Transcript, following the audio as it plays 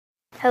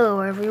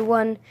Hello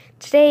everyone,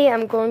 today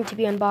I'm going to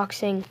be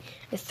unboxing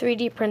a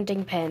 3D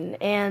printing pen,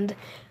 and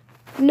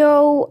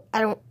no,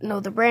 I don't know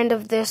the brand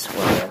of this,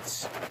 well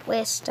it's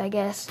List, I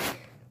guess.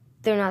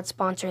 They're not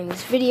sponsoring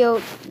this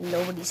video,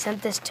 nobody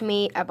sent this to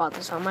me, I bought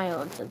this on my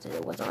own since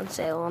it was on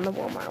sale on the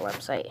Walmart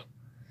website.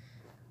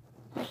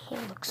 My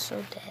hand looks so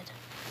dead.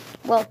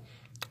 Well,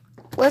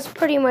 let's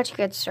pretty much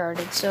get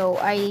started. So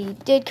I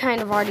did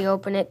kind of already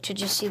open it to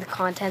just see the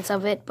contents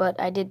of it,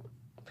 but I did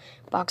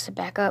box it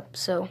back up,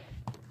 so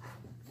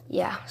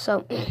yeah,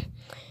 so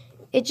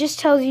it just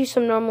tells you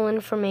some normal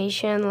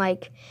information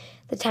like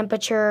the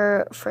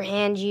temperature for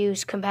hand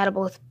use,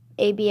 compatible with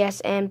ABS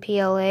and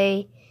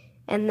PLA,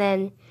 and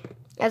then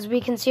as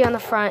we can see on the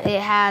front, it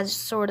has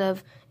sort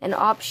of an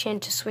option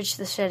to switch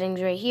the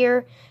settings right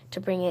here to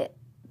bring it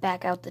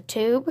back out the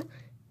tube,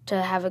 to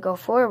have it go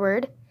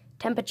forward,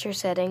 temperature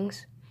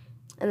settings,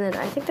 and then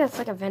I think that's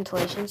like a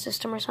ventilation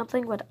system or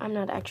something, but I'm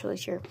not actually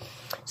sure.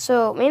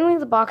 So mainly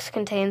the box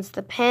contains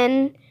the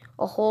pen,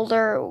 a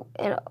holder,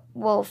 and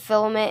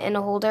filament in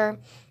a holder,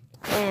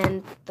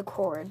 and the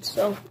cord.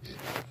 So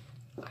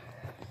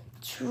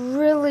it's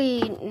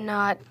really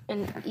not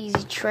an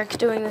easy trick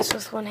doing this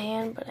with one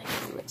hand, but I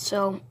can do it.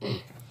 So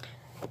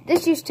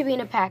this used to be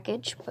in a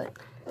package, but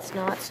it's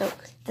not. So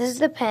this is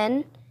the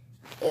pen.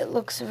 It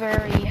looks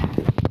very,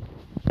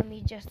 let me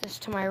adjust this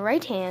to my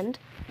right hand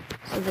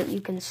so that you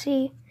can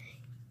see.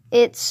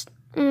 It's,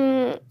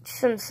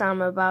 since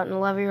I'm about an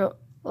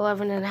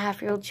 11 and a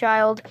half year old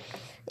child,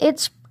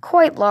 it's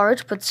quite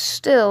large, but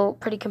still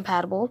pretty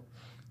compatible.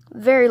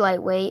 Very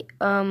lightweight.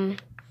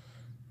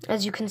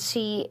 As you can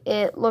see,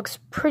 it looks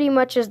pretty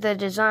much as the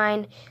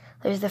design.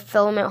 There's the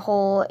filament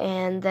hole,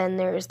 and then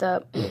there's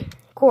the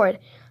cord.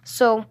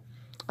 So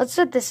let's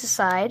set this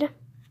aside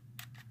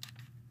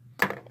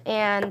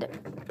and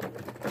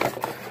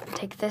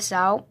take this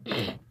out.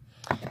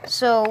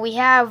 So we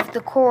have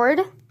the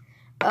cord.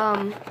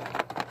 The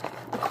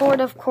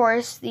cord, of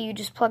course, that you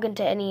just plug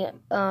into any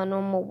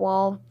normal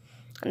wall,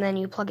 and then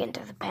you plug it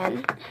into the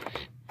pen.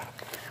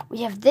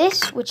 We have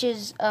this, which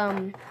is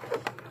a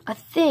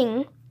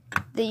thing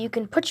that you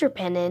can put your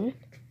pen in.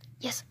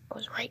 Yes, I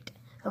was right.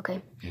 Okay.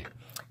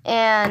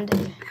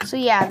 And so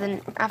yeah,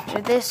 then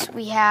after this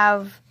we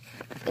have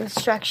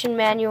instruction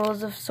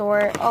manuals of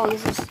sort. Oh,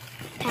 this is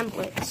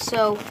templates.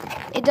 So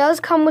it does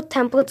come with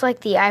templates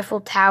like the Eiffel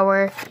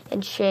Tower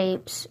and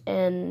shapes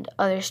and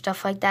other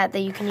stuff like that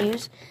you can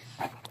use.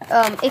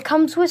 It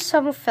comes with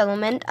some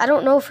filament. I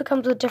don't know if it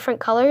comes with different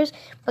colors,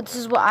 but this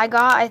is what I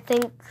got. I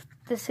think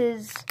this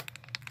is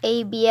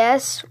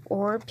ABS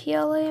or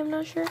PLA, I'm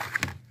not sure.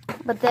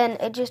 But then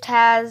it just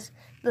has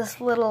this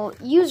little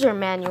user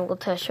manual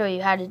to show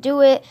you how to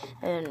do it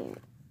and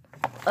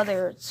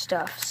other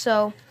stuff.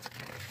 So,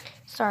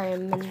 sorry,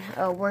 I'm in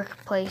a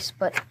workplace,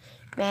 but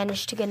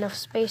managed to get enough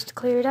space to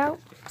clear it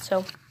out.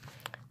 So,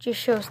 just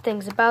shows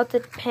things about the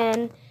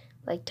pen,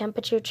 like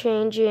temperature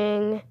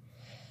changing,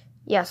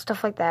 yeah,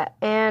 stuff like that.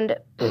 And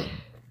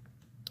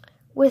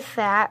with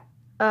that,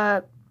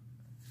 it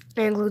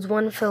includes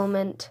one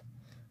filament.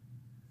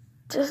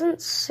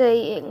 Doesn't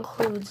say it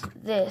includes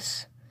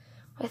this.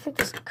 I think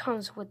this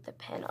comes with the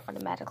pen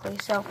automatically.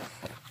 So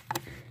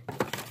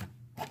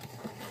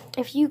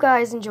if you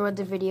guys enjoyed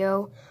the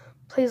video,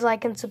 please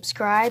like and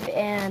subscribe,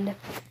 and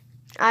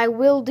I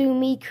will do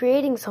me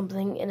creating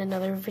something in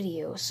another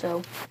video.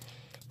 So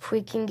if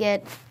we can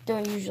get,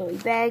 don't usually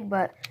beg,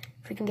 but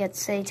if we can get,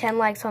 say, 10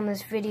 likes on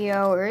this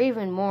video, or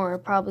even more,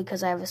 probably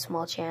because I have a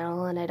small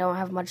channel and I don't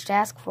have much to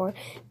ask for,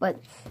 but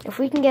if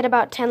we can get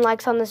about 10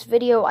 likes on this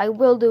video, I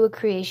will do a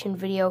creation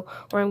video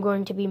where I'm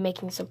going to be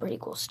making some pretty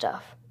cool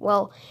stuff.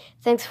 Well,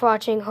 thanks for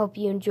watching. Hope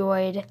you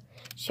enjoyed.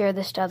 Share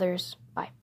this to others. Bye.